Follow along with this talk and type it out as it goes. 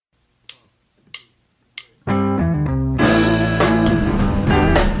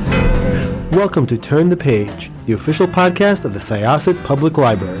welcome to Turn the Page, the official podcast of the Syosset Public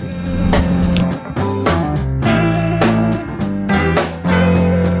Library.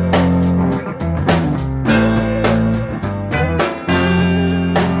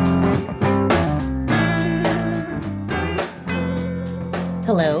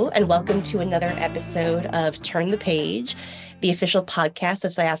 Hello, and welcome to another episode of Turn the Page, the official podcast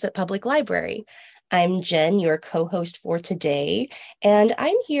of Syosset Public Library. I'm Jen, your co-host for today, and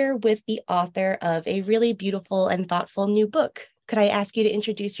I'm here with the author of a really beautiful and thoughtful new book. Could I ask you to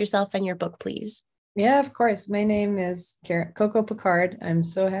introduce yourself and your book, please? Yeah, of course. My name is Coco Picard. I'm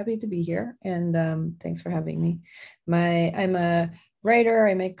so happy to be here, and thanks for having me. I'm a writer.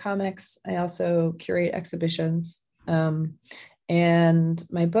 I make comics. I also curate exhibitions. And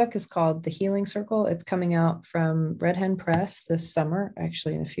my book is called The Healing Circle. It's coming out from Red Hen Press this summer,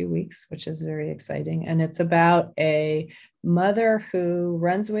 actually in a few weeks, which is very exciting. And it's about a mother who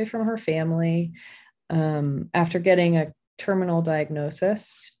runs away from her family after getting a terminal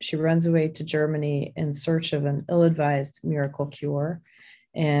diagnosis. She runs away to Germany in search of an ill-advised miracle cure.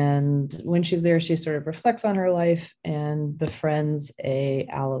 And when she's there, she sort of reflects on her life and befriends a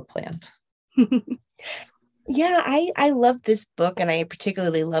aloe plant. Yeah, I love this book, and I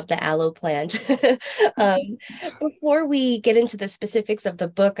particularly love the aloe plant. Before we get into the specifics of the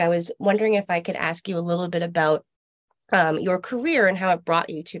book, I was wondering if I could ask you a little bit about your career and how it brought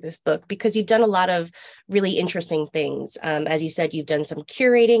you to this book, because you've done a lot of really interesting things. As you said, you've done some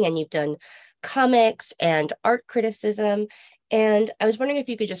curating and you've done comics and art criticism. And I was wondering if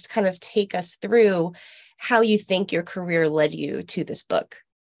you could just kind of take us through how you think your career led you to this book.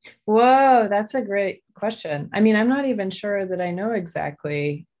 Whoa, that's a great question. I mean, I'm not even sure that I know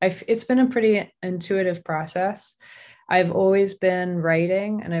exactly. It's been a pretty intuitive process. I've always been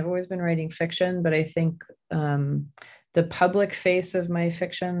writing, and I've always been writing fiction, but I think the public face of my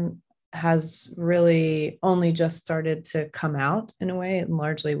fiction has really only just started to come out in a way,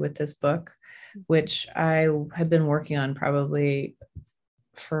 largely with this book, which I have been working on probably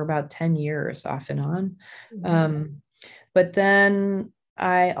for about 10 years off and on. Mm-hmm. But then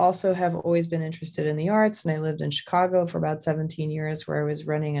I also have always been interested in the arts, and I lived in Chicago for about 17 years, where I was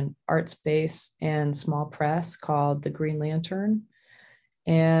running an art space and small press called the Green Lantern.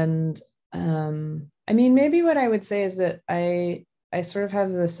 And I mean, maybe what I would say is that I sort of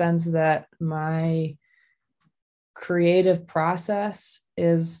have the sense that my creative process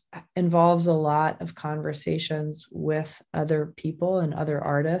involves a lot of conversations with other people and other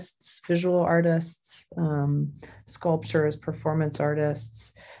artists, visual artists, sculptors, performance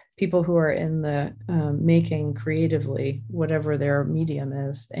artists, people who are in the making creatively, whatever their medium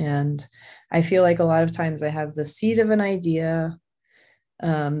is. And I feel like a lot of times I have the seed of an idea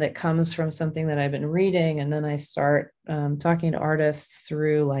that comes from something that I've been reading, and then I start talking to artists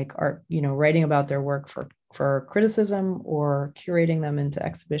through like art, writing about their work for criticism or curating them into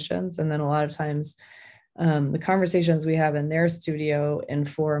exhibitions. And then a lot of times the conversations we have in their studio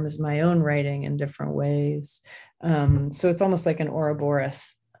informs my own writing in different ways. So it's almost like an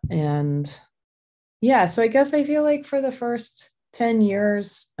Ouroboros. And yeah, so I guess I feel like for the first 10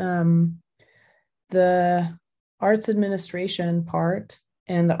 years, the arts administration part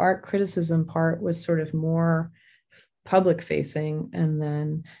and the art criticism part was sort of more public facing. And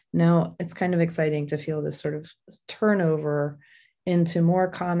then now it's kind of exciting to feel this sort of turnover into more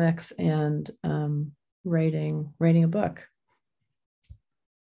comics and writing a book.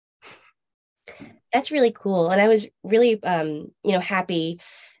 That's really cool. And I was really, happy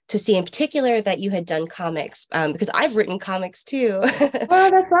to see in particular that you had done comics, because I've written comics too. Oh,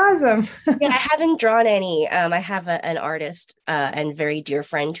 that's awesome. Yeah, I haven't drawn any. I have an artist and very dear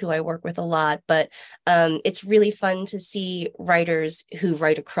friend who I work with a lot, but it's really fun to see writers who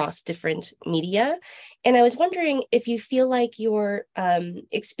write across different media. And I was wondering if you feel like your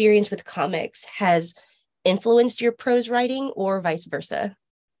experience with comics has influenced your prose writing or vice versa.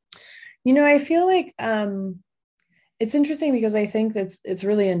 I feel like it's interesting because I think that it's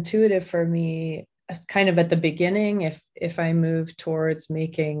really intuitive for me, kind of at the beginning, if I move towards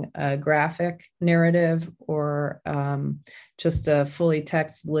making a graphic narrative or just a fully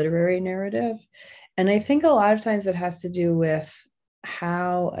text literary narrative. And I think a lot of times it has to do with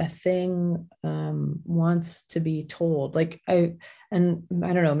how a thing wants to be told. Like I don't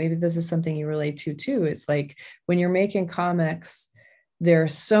know, maybe this is something you relate to too. It's like when you're making comics,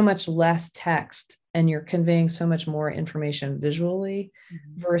 there's so much less text and you're conveying so much more information visually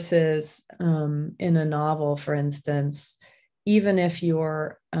versus in a novel, for instance, even if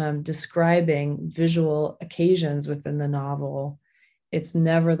you're describing visual occasions within the novel, it's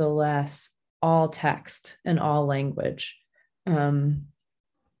nevertheless all text and all language.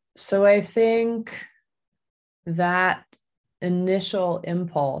 So I think that initial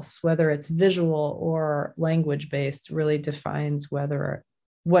impulse, whether it's visual or language based, really defines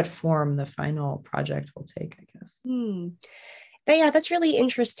what form the final project will take, I guess. Yeah, that's really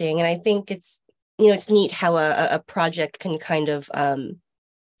interesting. And I think it's neat how a project can kind of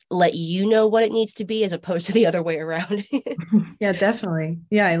let you know what it needs to be as opposed to the other way around. Yeah, definitely.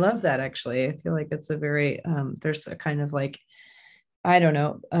 Yeah, I love that actually. I feel like it's a very, there's a kind of like, I don't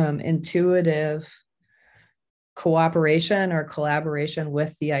know, intuitive cooperation or collaboration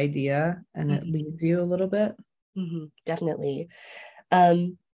with the idea, and it leads you a little bit. Definitely.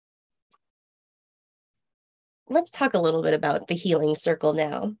 Let's talk a little bit about the healing circle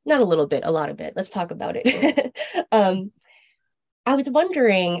now. Not a little bit, a lot of it. Let's talk about it. I was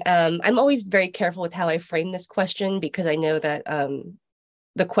wondering, I'm always very careful with how I frame this question because I know that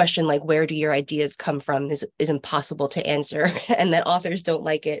the question, like, where do your ideas come from is impossible to answer, and that authors don't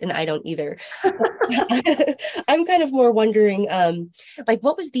like it, and I don't either. I'm kind of more wondering, like,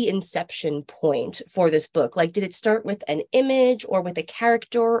 what was the inception point for this book? Like, did it start with an image or with a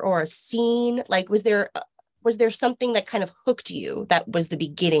character or a scene? Like, was there something that kind of hooked you that was the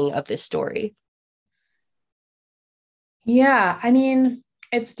beginning of this story? Yeah, I mean,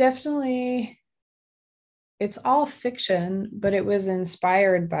 it's all fiction, but it was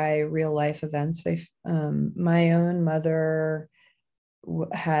inspired by real life events. My own mother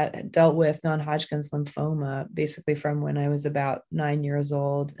had dealt with non-Hodgkin's lymphoma basically from when I was about 9 years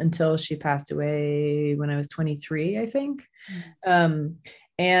old until she passed away when I was 23, I think.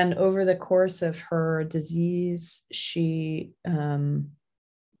 And over the course of her disease, she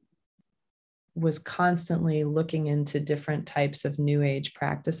was constantly looking into different types of new age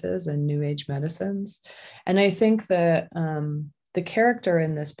practices and new age medicines. And I think that the character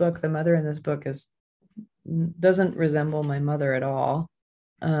in this book, the mother in this book, doesn't resemble my mother at all.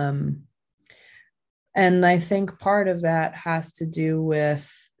 And I think part of that has to do with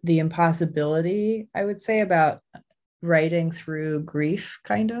the impossibility, I would say, about writing through grief,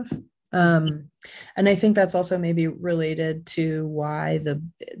 kind of. And I think that's also maybe related to why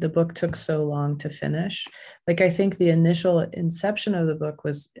the book took so long to finish. Like, I think the initial inception of the book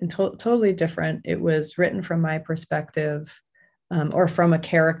was totally different. It was written from my perspective, or from a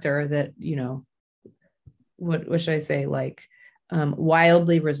character that, what should I say, like,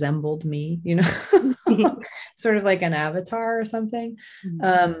 wildly resembled me, sort of like an avatar or something.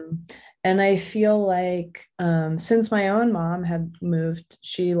 And I feel like since my own mom had moved,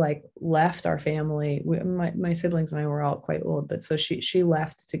 she like left our family. My siblings and I were all quite old, but so she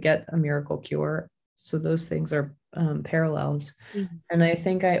left to get a miracle cure. So those things are parallels. And I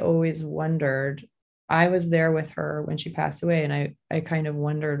think I always wondered, I was there with her when she passed away, and I kind of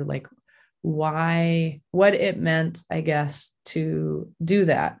wondered, like, what it meant, I guess, to do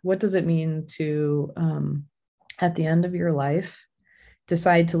that. What does it mean to, at the end of your life,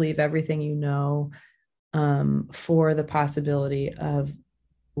 decide to leave everything for the possibility of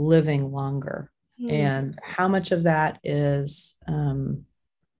living longer? And how much of that is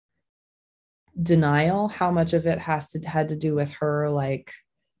denial? How much of it had to do with her, like,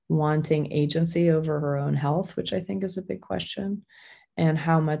 wanting agency over her own health, which I think is a big question, and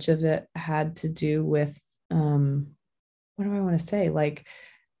how much of it had to do with what do I want to say, like,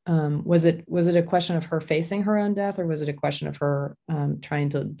 was it a question of her facing her own death, or was it a question of her trying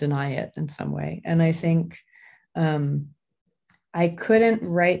to deny it in some way? And I think I couldn't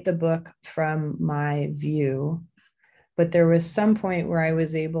write the book from my view, but there was some point where I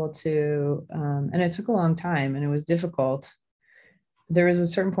was able to, and it took a long time and it was difficult. There was a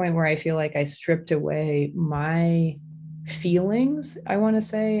certain point where I feel like I stripped away my feelings, I want to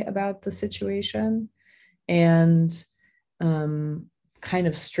say, about the situation, and kind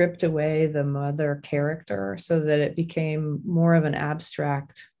of stripped away the mother character so that it became more of an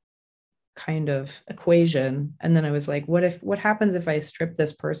abstract kind of equation. And then I was like, what happens if I strip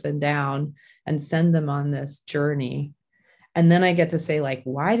this person down and send them on this journey? And then I get to say, like,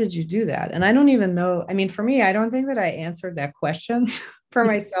 why did you do that? And I don't even know. I mean, for me, I don't think that I answered that question for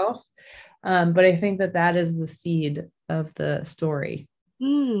myself. But I think that is the seed of the story.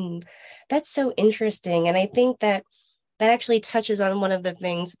 That's so interesting. And I think that actually touches on one of the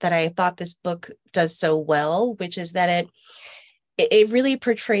things that I thought this book does so well, which is that it really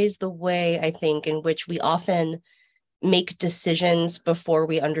portrays the way, I think, in which we often make decisions before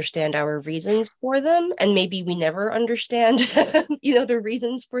we understand our reasons for them. And maybe we never understand, the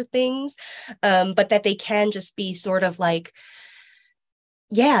reasons for things, but that they can just be sort of like,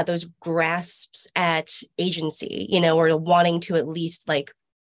 those grasps at agency, or wanting to at least, like,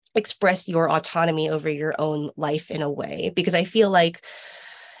 express your autonomy over your own life in a way. Because I feel like,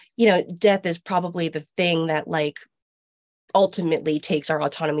 death is probably the thing that like ultimately takes our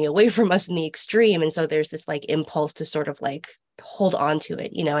autonomy away from us in the extreme. And so there's this like impulse to sort of like hold on to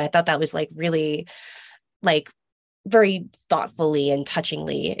it. I thought that was like really like very thoughtfully and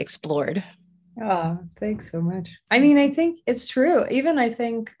touchingly explored. Oh, thanks so much. I mean, I think it's true. Even I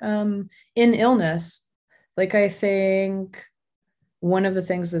think in illness, like I think one of the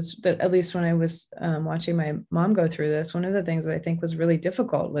things that at least when I was watching my mom go through this, one of the things that I think was really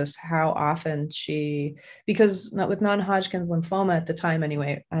difficult was how often because not with non-Hodgkin's lymphoma at the time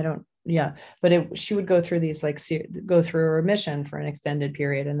anyway, but she would go through these go through a remission for an extended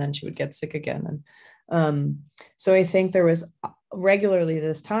period, and then she would get sick again. And so I think there was regularly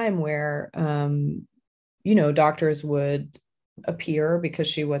this time where, doctors would appear because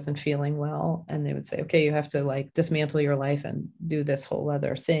she wasn't feeling well, and they would say, okay, you have to like dismantle your life and do this whole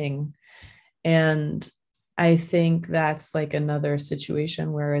other thing. And I think that's like another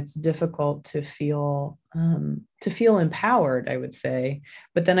situation where it's difficult to feel empowered, I would say.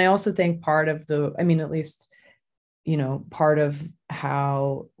 But then I also think part of part of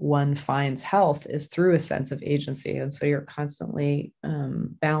how one finds health is through a sense of agency. And so you're constantly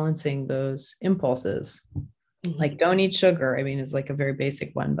balancing those impulses. Like, don't eat sugar, is like a very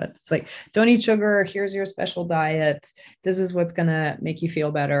basic one, but it's like, don't eat sugar. Here's your special diet. This is what's going to make you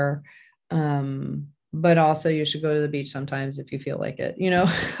feel better. But also you should go to the beach sometimes if you feel like it, Yeah.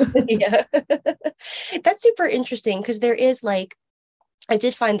 That's super interesting, because there is like, I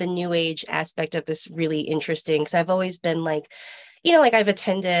did find the new age aspect of this really interesting, because I've always been like, I've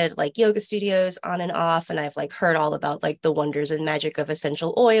attended like yoga studios on and off, and I've like heard all about like the wonders and magic of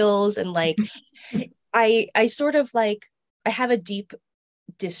essential oils. And like, I sort of like, I have a deep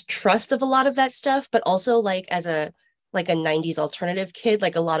distrust of a lot of that stuff, but also like as a 90s alternative kid,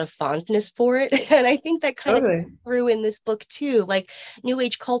 like a lot of fondness for it. And I think that kind of through in this book too. Like, new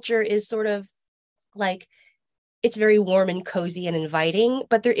age culture is sort of like, it's very warm and cozy and inviting,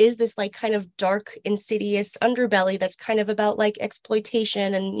 but there is this like kind of dark, insidious underbelly that's kind of about like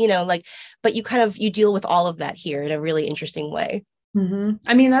exploitation and, but you deal with all of that here in a really interesting way.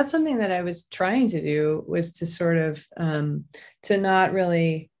 Mm-hmm. That's something that I was trying to do, was to sort of, to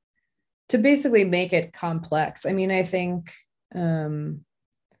basically make it complex. I think the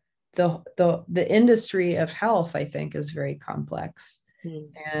industry of health, I think, is very complex.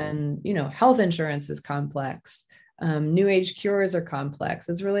 And, health insurance is complex. New age cures are complex.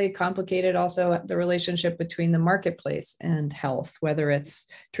 It's really complicated. Also, the relationship between the marketplace and health, whether it's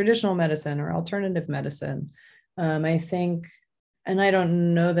traditional medicine or alternative medicine. I think, and I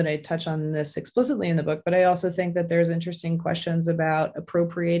don't know that I touch on this explicitly in the book, but I also think that there's interesting questions about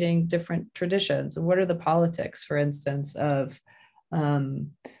appropriating different traditions. What are the politics, for instance, of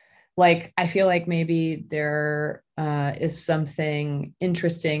I feel like maybe there is something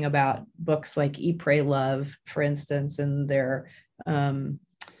interesting about books like Eat, Pray, Love, for instance, and their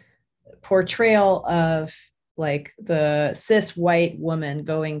portrayal of like the cis white woman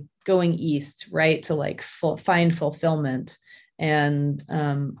going east, right, to like find fulfillment. And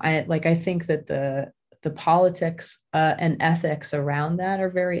I think that the politics and ethics around that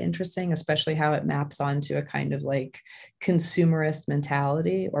are very interesting, especially how it maps onto a kind of like consumerist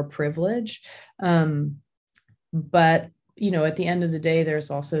mentality or privilege. But, at the end of the day, there's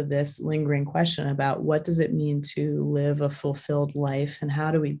also this lingering question about what does it mean to live a fulfilled life, and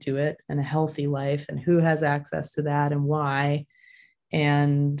how do we do it, and a healthy life, and who has access to that and why.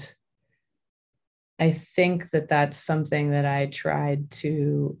 And I think that that's something that I tried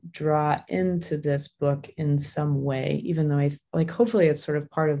to draw into this book in some way, even though hopefully it's sort of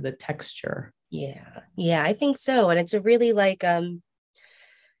part of the texture. Yeah, I think so. And it's a really like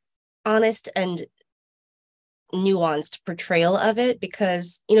honest and nuanced portrayal of it,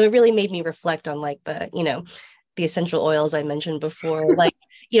 because, it really made me reflect on like the essential oils I mentioned before. Like,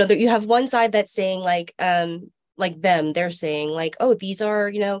 that you have one side that's saying like they're saying like, oh, these are,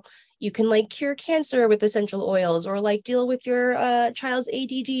 you can like cure cancer with essential oils, or like deal with your child's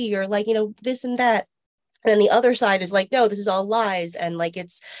ADD, or like, this and that. And then the other side is like, no, this is all lies, and like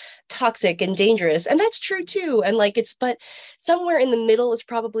it's toxic and dangerous. And that's true too. And like but somewhere in the middle is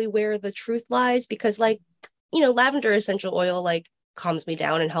probably where the truth lies, because like, lavender essential oil like calms me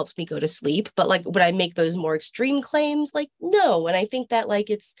down and helps me go to sleep. But like, would I make those more extreme claims? Like, no. And I think that like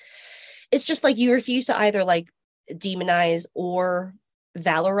it's just like you refuse to either like demonize or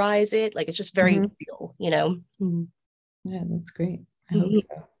valorize it. Like, it's just very real, Yeah, that's great. I hope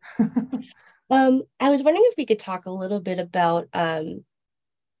so. I was wondering if we could talk a little bit about the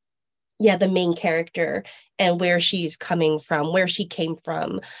main character and where she's coming from, where she came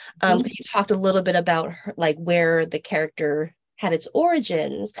from. Because you talked a little bit about her, like where the character had its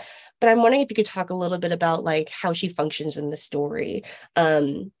origins. But I'm wondering if you could talk a little bit about like how she functions in the story.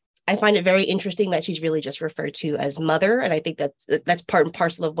 I find it very interesting that she's really just referred to as mother, and I think that's part and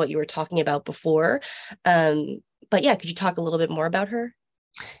parcel of what you were talking about before. But yeah, could you talk a little bit more about her?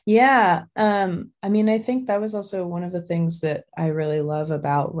 Yeah. I mean, I think that was also one of the things that I really love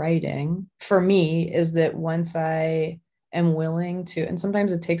about writing for me is that once I am willing to, and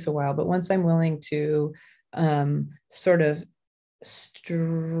sometimes it takes a while, but once I'm willing to sort of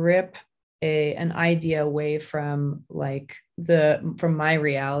strip an idea away from like from my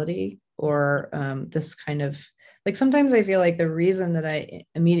reality or this kind of like sometimes I feel like the reason that I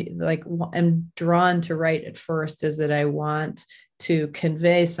immediately like am drawn to write at first is that I want to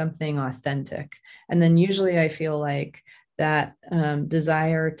convey something authentic. And then usually I feel like that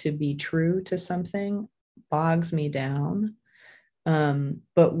desire to be true to something bogs me down.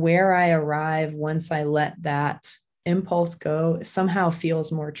 But where I arrive once I let that impulse go somehow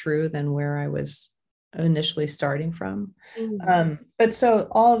feels more true than where I was initially starting from. But so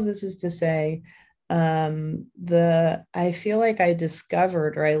all of this is to say, I feel like I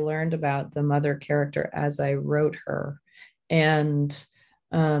discovered or I learned about the mother character as I wrote her. And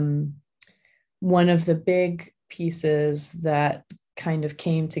one of the big pieces that kind of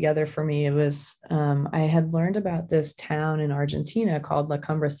came together for me, it was I had learned about this town in Argentina called La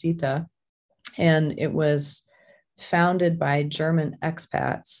Cumbrecita, and it was founded by German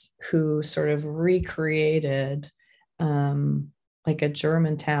expats who sort of recreated like a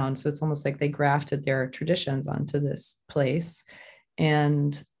German town. So it's almost like they grafted their traditions onto this place.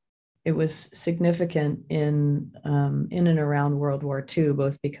 And it was significant in and around World War II,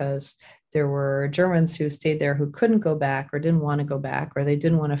 both because there were Germans who stayed there who couldn't go back or didn't want to go back or they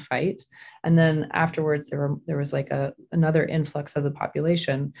didn't want to fight. And then afterwards, there was like another influx of the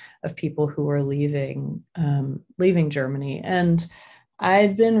population of people who were leaving Germany. And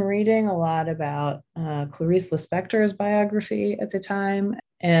I'd been reading a lot about Clarice Lispector's biography at the time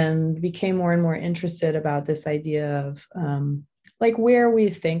and became more and more interested about this idea of like where we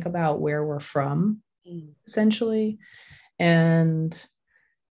think about where we're from, essentially. And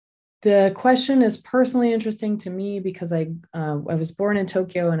the question is personally interesting to me because I was born in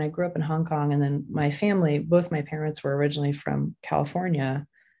Tokyo and I grew up in Hong Kong. And then my family, both my parents were originally from California,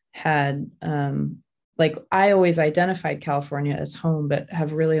 had like I always identified California as home, but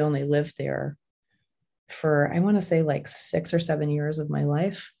have really only lived there for, I want to say like 6 or 7 years of my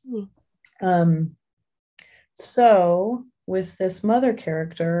life. So with this mother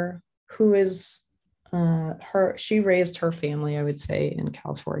character who is she raised her family, I would say, in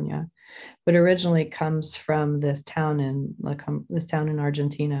California, but originally comes from this town in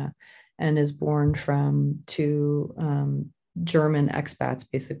Argentina, and is born from two German expats,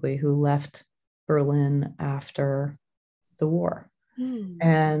 basically, who left Berlin after the war.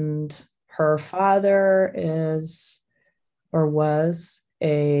 And her father is or was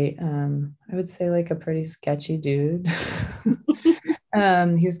I would say like a pretty sketchy dude.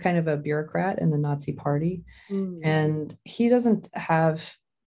 He was kind of a bureaucrat in the Nazi party, and he doesn't have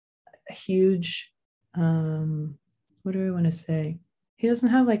a huge, what do I want to say? He doesn't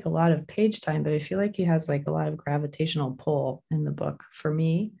have like a lot of page time, but I feel like he has like a lot of gravitational pull in the book for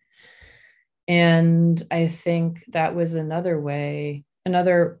me. And I think that was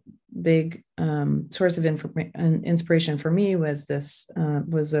another big source of inspiration for me was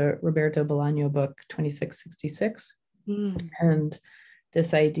a Roberto Bolaño book, 2666. And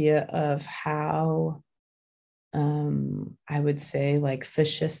this idea of how I would say like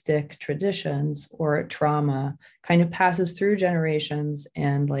fascistic traditions or trauma kind of passes through generations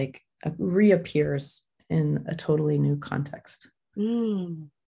and like reappears in a totally new context.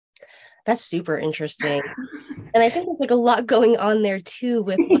 That's super interesting. And I think there's like a lot going on there too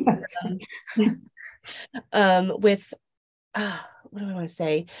with what do I want to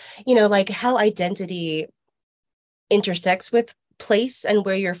say? Like how identity intersects with place and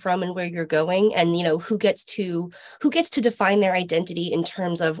where you're from and where you're going, and who gets to define their identity in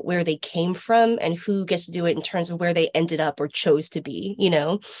terms of where they came from, and who gets to do it in terms of where they ended up or chose to be.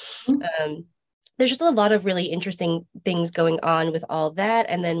 There's just a lot of really interesting things going on with all that.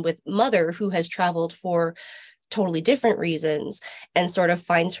 And then with Mother, who has traveled for totally different reasons and sort of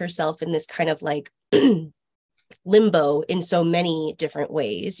finds herself in this kind of like limbo in so many different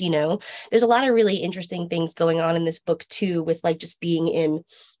ways. There's a lot of really interesting things going on in this book too, with like just being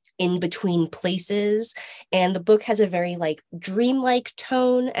in between places. And the book has a very like dreamlike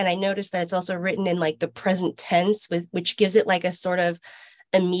tone, and I noticed that it's also written in like the present tense, which gives it like a sort of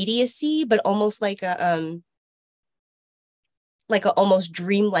immediacy, but almost like like a almost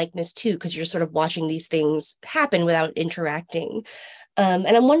dreamlikeness too, because you're sort of watching these things happen without interacting. And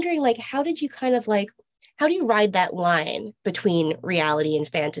I'm wondering, like, how did you kind of like, how do you ride that line between reality and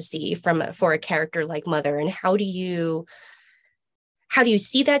fantasy for a character like Mother, and how do you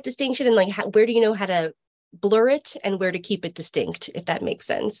see that distinction, and like where do you know how to blur it and where to keep it distinct, if that makes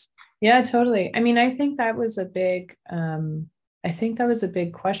sense? Yeah, totally. I mean, I think that was a big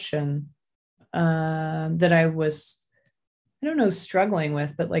question that I don't know, struggling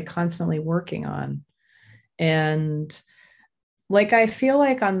with, but like constantly working on. And like, I feel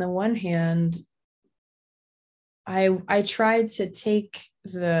like on the one hand, I tried to take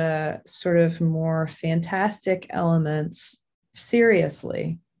the sort of more fantastic elements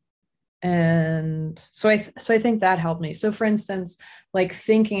seriously. And so I think that helped me. So for instance, like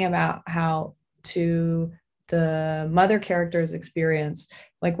thinking about how to the Mother character's experience,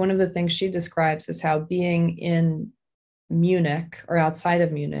 like one of the things she describes is how being in Munich or outside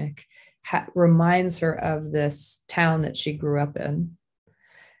of Munich reminds her of this town that she grew up in.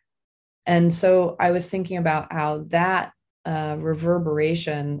 And so I was thinking about how that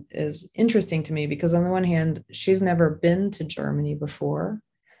reverberation is interesting to me, because on the one hand, she's never been to Germany before,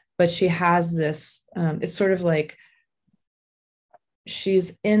 but she has this, it's sort of like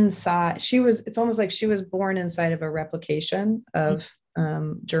she's inside, it's almost like she was born inside of a replication of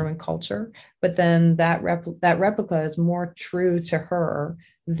German culture, but then that replica is more true to her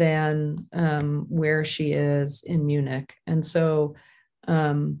than where she is in Munich. And so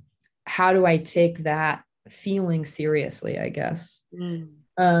how do I take that feeling seriously, I guess?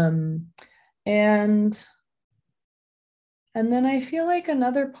 And then I feel like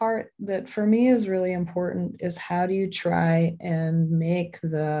another part that for me is really important is how do you try and make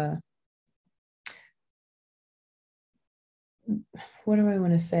what do I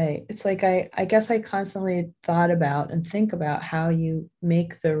want to say? It's like, I guess I constantly thought about and think about how you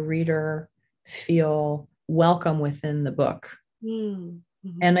make the reader feel welcome within the book. Mm-hmm.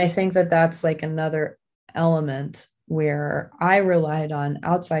 And I think that that's like another element where I relied on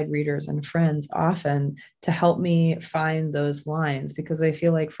outside readers and friends often to help me find those lines, because I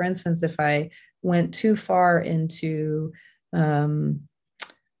feel like, for instance, if I went too far into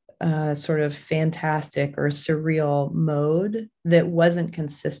sort of fantastic or surreal mode that wasn't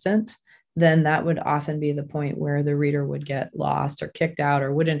consistent, then that would often be the point where the reader would get lost or kicked out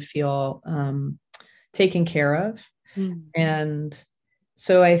or wouldn't feel taken care of. Mm. And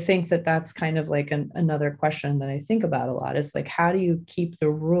so I think that that's kind of like another question that I think about a lot, is like, how do you keep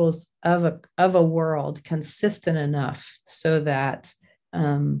the rules of a world consistent enough so that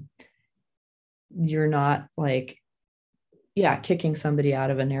you're not like, kicking somebody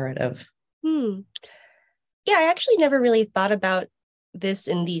out of a narrative? Yeah, I actually never really thought about this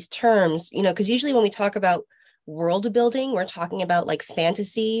in these terms, because usually when we talk about world building, we're talking about like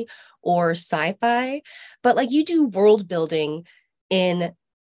fantasy or sci-fi, but like you do world building in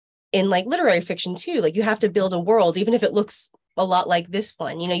like literary fiction too. Like you have to build a world, even if it looks a lot like this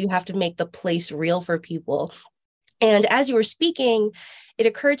one, you have to make the place real for people. And as you were speaking, it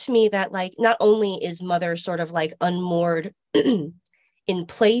occurred to me that like, not only is Mother sort of like unmoored in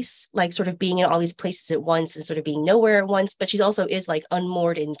place, like sort of being in all these places at once and sort of being nowhere at once, but she also is like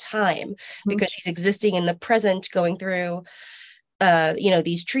unmoored in time, because she's existing in the present, going through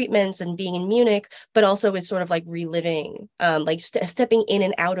these treatments and being in Munich, but also is sort of like reliving, like stepping in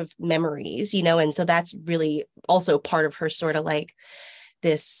and out of memories, and so that's really also part of her sort of like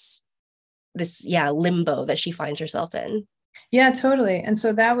this limbo that she finds herself in. Yeah, totally. And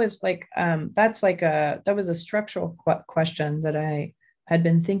so that was like, that was a structural question that I had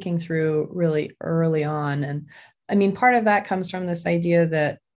been thinking through really early on. And I mean, part of that comes from this idea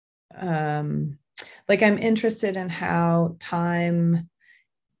that, like I'm interested in how time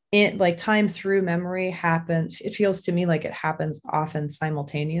through memory happens. It feels to me like it happens often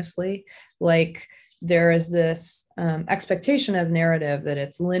simultaneously. Like there is this expectation of narrative that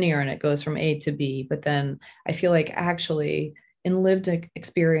it's linear and it goes from A to B. But then I feel like actually in lived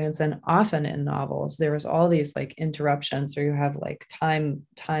experience and often in novels, there was all these like interruptions, or you have like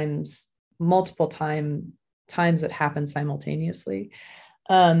multiple times that happen simultaneously.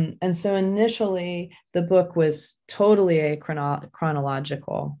 And so initially the book was totally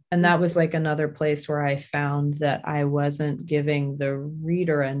chronological. And that was like another place where I found that I wasn't giving the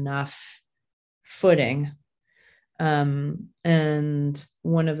reader enough footing. And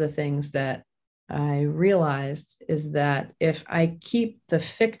one of the things that I realized is that if I keep the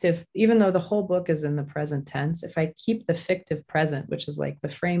fictive, even though the whole book is in the present tense, if I keep the fictive present, which is like the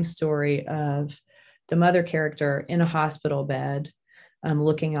frame story of the Mother character in a hospital bed,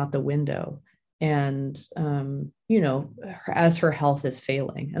 looking out the window, and as her health is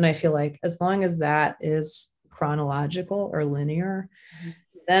failing. And I feel like as long as that is chronological or linear,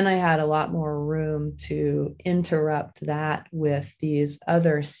 then I had a lot more room to interrupt that with these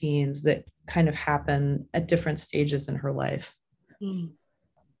other scenes that kind of happen at different stages in her life.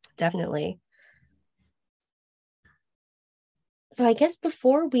 Definitely. So I guess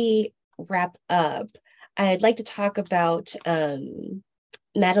before we wrap up, I'd like to talk about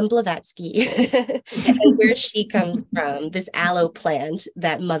Madame Blavatsky and where she comes from, this aloe plant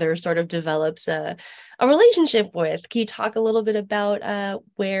that Mother sort of develops a relationship with. Can you talk a little bit about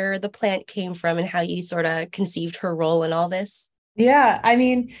where the plant came from and how you sort of conceived her role in all this? Yeah, I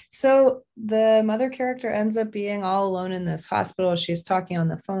mean, so the Mother character ends up being all alone in this hospital. She's talking on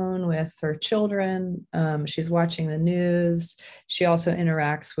the phone with her children. She's watching the news. She also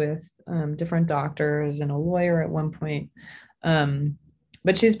interacts with different doctors and a lawyer at one point.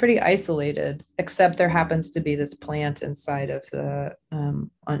 But she's pretty isolated, except there happens to be this plant inside of the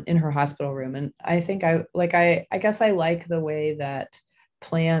in her hospital room. And I think I guess I like the way that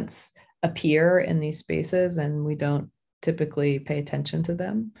plants appear in these spaces, and we don't typically pay attention to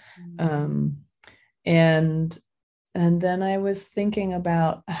them. And then I was thinking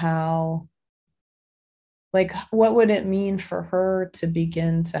about how, like, what would it mean for her to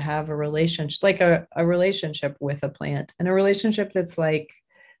begin to have a relationship, like a relationship with a plant, and a relationship that's like,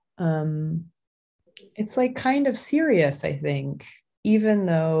 it's like kind of serious, I think, even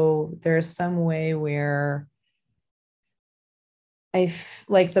though there's some way where I feel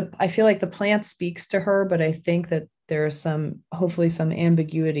like the plant speaks to her, but I think that there's hopefully some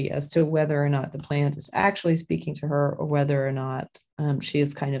ambiguity as to whether or not the plant is actually speaking to her, or whether or not she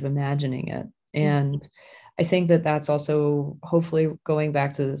is kind of imagining it. And I think that that's also hopefully going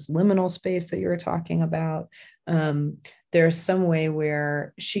back to this liminal space that you were talking about. There's some way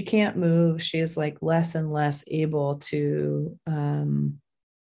where she can't move. She is like less and less able to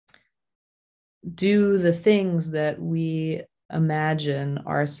do the things that we imagine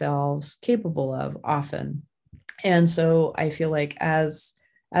ourselves capable of often. And so I feel like as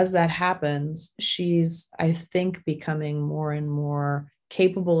that happens, she's, I think, becoming more and more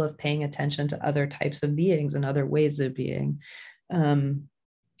capable of paying attention to other types of beings and other ways of being,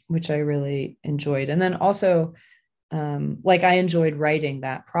 which I really enjoyed. And then also, like, I enjoyed writing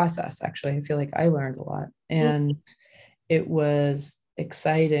that process. Actually, I feel like I learned a lot, and it was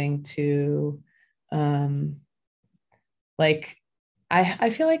exciting to, like, I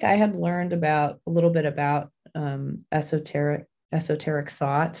feel like I had learned a little bit about esoteric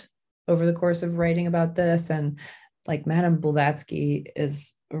thought over the course of writing about this. And like, Madame Blavatsky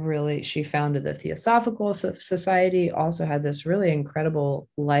is really, she founded the Theosophical Society, also had this really incredible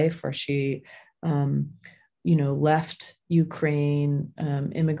life where she, left Ukraine,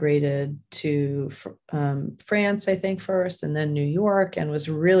 immigrated to France, I think first, and then New York, and was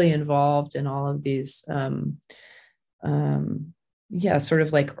really involved in all of these, sort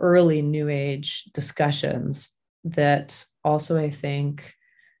of like early New Age discussions that also, I think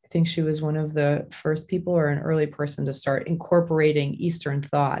she was one of the first people, or an early person, to start incorporating Eastern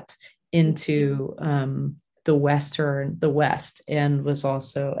thought into the West, and was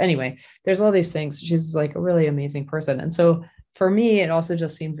also, anyway, there's all these things. She's like a really amazing person. And so for me, it also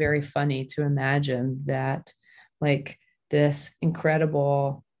just seemed very funny to imagine that, like, this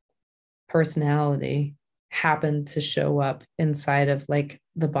incredible personality happened to show up inside of like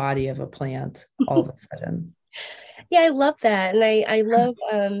the body of a plant all of a sudden. Yeah, I love that. And I love,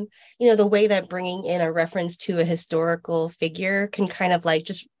 the way that bringing in a reference to a historical figure can kind of like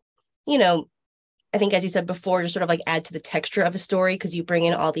just, I think, as you said before, just sort of like add to the texture of a story, because you bring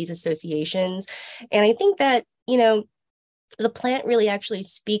in all these associations. And I think that, the plant really actually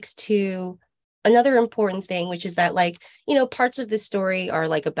speaks to another important thing, which is that, like, parts of this story are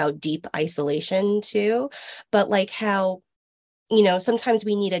like about deep isolation too, but like how, sometimes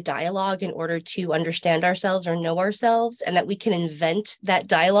we need a dialogue in order to understand ourselves or know ourselves, and that we can invent that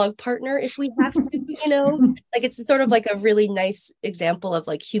dialogue partner if we have to, like, it's sort of like a really nice example of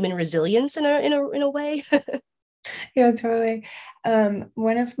like human resilience in a way. Yeah, totally. I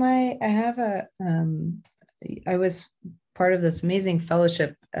was part of this amazing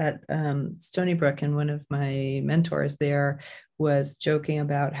fellowship at Stony Brook, and one of my mentors there was joking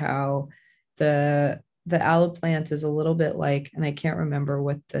about how the aloe plant is a little bit like, and I can't remember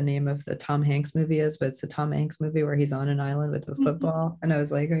what the name of the Tom Hanks movie is, but it's a Tom Hanks movie where he's on an island with a football. And I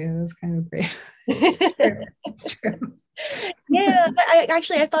was like, oh yeah, that's kind of great. It's true. Yeah,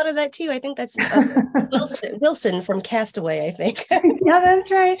 I thought of that too. I think that's Wilson from Castaway, I think. Yeah,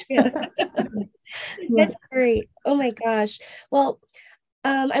 that's right. Yeah. That's great. Oh my gosh. Well,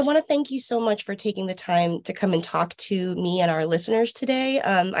 I want to thank you so much for taking the time to come and talk to me and our listeners today.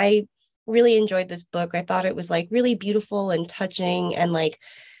 I really enjoyed this book. I thought it was like really beautiful and touching and like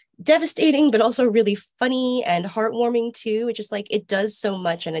devastating, but also really funny and heartwarming too. It's just like it does so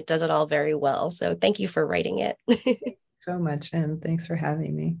much and it does it all very well. So thank you for writing it. So much. And thanks for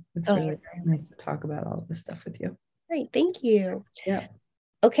having me. It's really very nice to talk about all of this stuff with you. Great. Thank you. Yeah.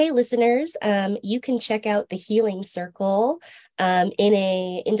 Okay, listeners, you can check out The Healing Circle in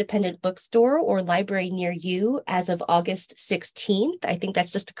a independent bookstore or library near you as of August 16th. I think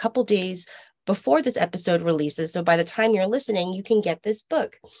that's just a couple days before this episode releases. So by the time you're listening, you can get this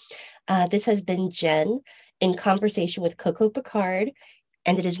book. This has been Jen in conversation with Coco Picard,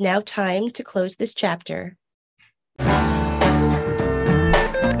 and it is now time to close this chapter.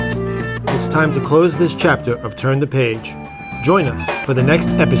 It's time to close this chapter of Turn the Page. Join us for the next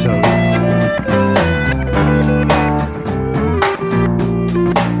episode.